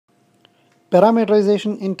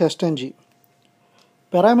Parameterization in TestNG.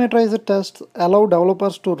 Parameterized tests allow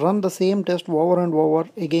developers to run the same test over and over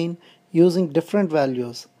again using different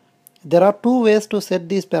values. There are two ways to set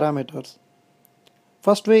these parameters.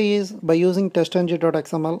 First way is by using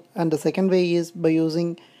TestNG.xml and the second way is by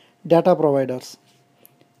using data providers.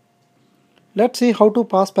 Let's see how to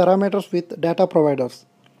pass parameters with data providers.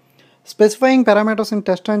 Specifying parameters in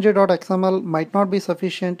TestNG.xml might not be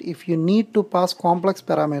sufficient if you need to pass complex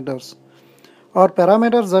parameters or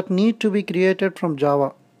parameters that need to be created from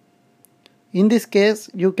Java. In this case,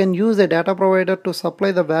 you can use a data provider to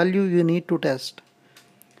supply the value you need to test.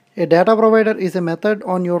 A data provider is a method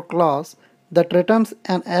on your class that returns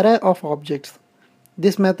an array of objects.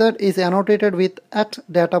 This method is annotated with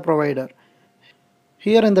 @DataProvider.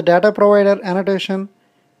 Here in the data provider annotation,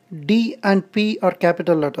 D and P are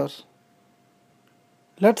capital letters.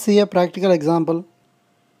 Let's see a practical example.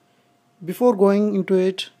 Before going into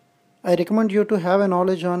it, I recommend you to have a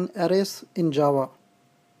knowledge on arrays in Java.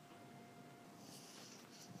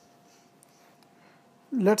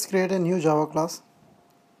 Let's create a new Java class,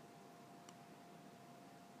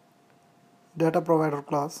 data provider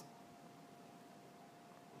class.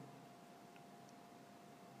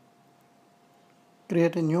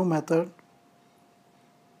 Create a new method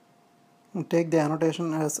and take the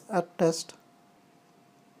annotation as @test,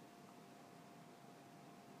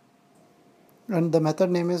 and the method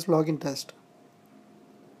name is login test.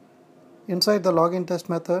 Inside the login test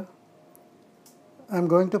method, I'm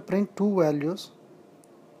going to print two values.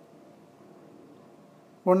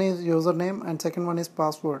 One is username and second one is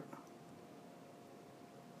password.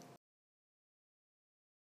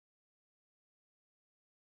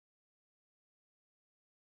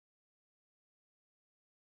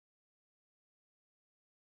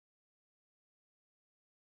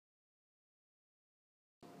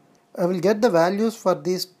 I will get the values for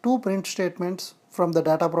these two print statements from the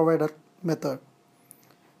data provider method.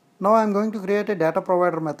 Now I'm going to create a data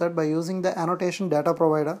provider method by using the annotation data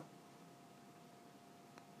provider.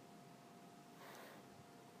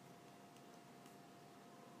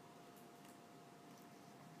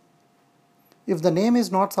 If the name is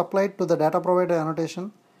not supplied to the data provider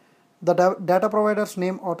annotation, the data provider's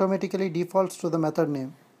name automatically defaults to the method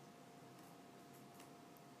name.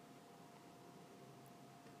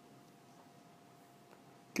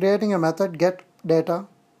 Creating a method getData.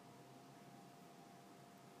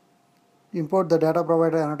 Import the data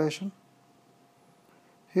provider annotation.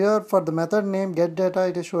 Here for the method name getData,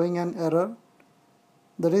 it is showing an error.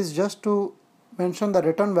 That is just to mention the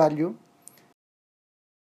return value.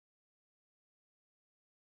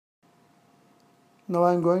 Now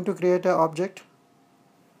I am going to create an object.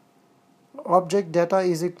 Object data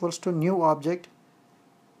is equals to new object.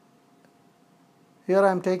 Here I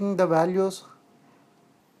am taking the values.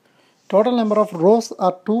 Total number of rows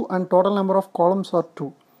are 2 and total number of columns are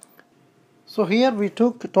 2. So here we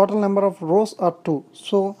took total number of rows are 2.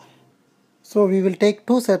 So we will take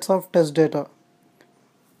two sets of test data.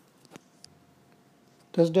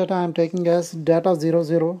 Test data I am taking as data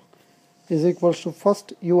 00 is equals to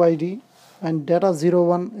first UID and data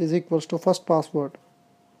 01 is equals to first password.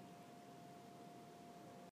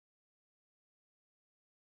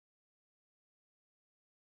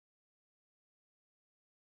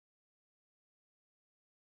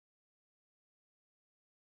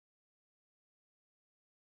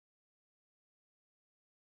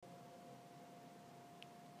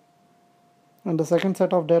 And the second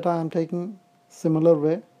set of data I am taking similar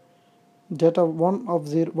way. Data 1 of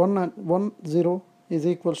 0, 1 and 1 0 is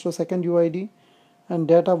equals to second UID and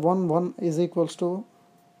data 1 1 is equals to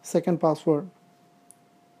second password.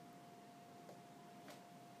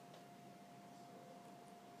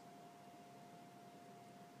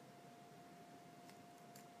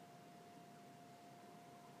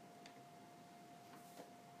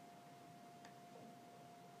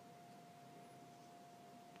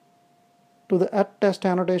 To the @test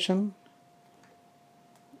annotation,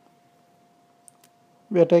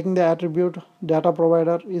 we are taking the attribute data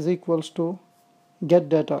provider is equals to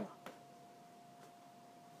getData,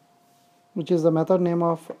 which is the method name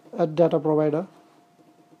of @DataProvider.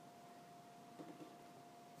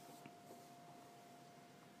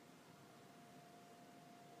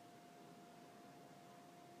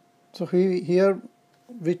 So here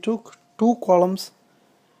we took two columns.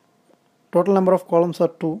 Total number of columns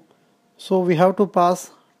are 2. So we have to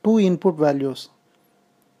pass two input values.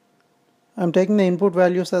 I'm taking the input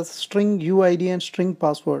values as string UID and string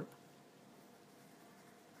password.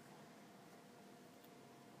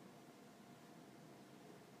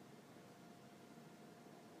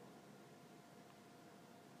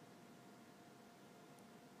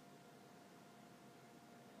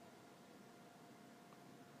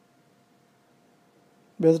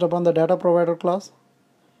 Based upon the DataProvider class,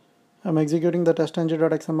 I'm executing the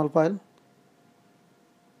TestNG.xml file.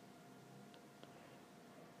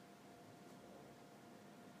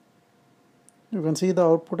 You can see the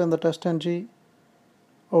output in the TestNG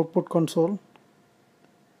output console.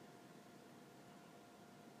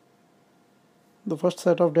 The first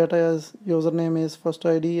set of data is username is first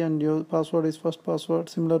ID and your password is first password.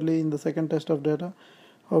 Similarly, in the second test of data,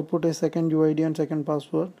 output is second UID and second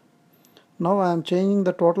password. Now I am changing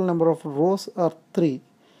the total number of rows are 3.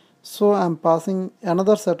 So I am passing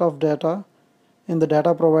another set of data in the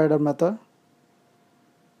DataProvider method.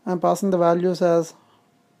 I am passing the values as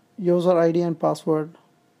user ID and password.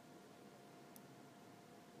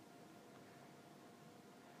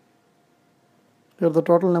 Here the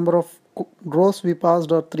total number of rows we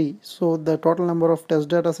passed are 3. So the total number of test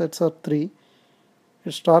data sets are 3.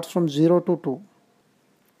 It starts from 0 to 2.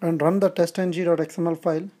 And run the testng.xml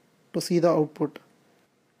file to see the output.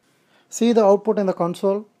 See the output in the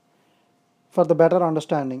console for the better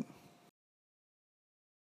understanding.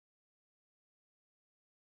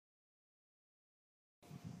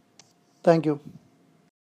 Thank you.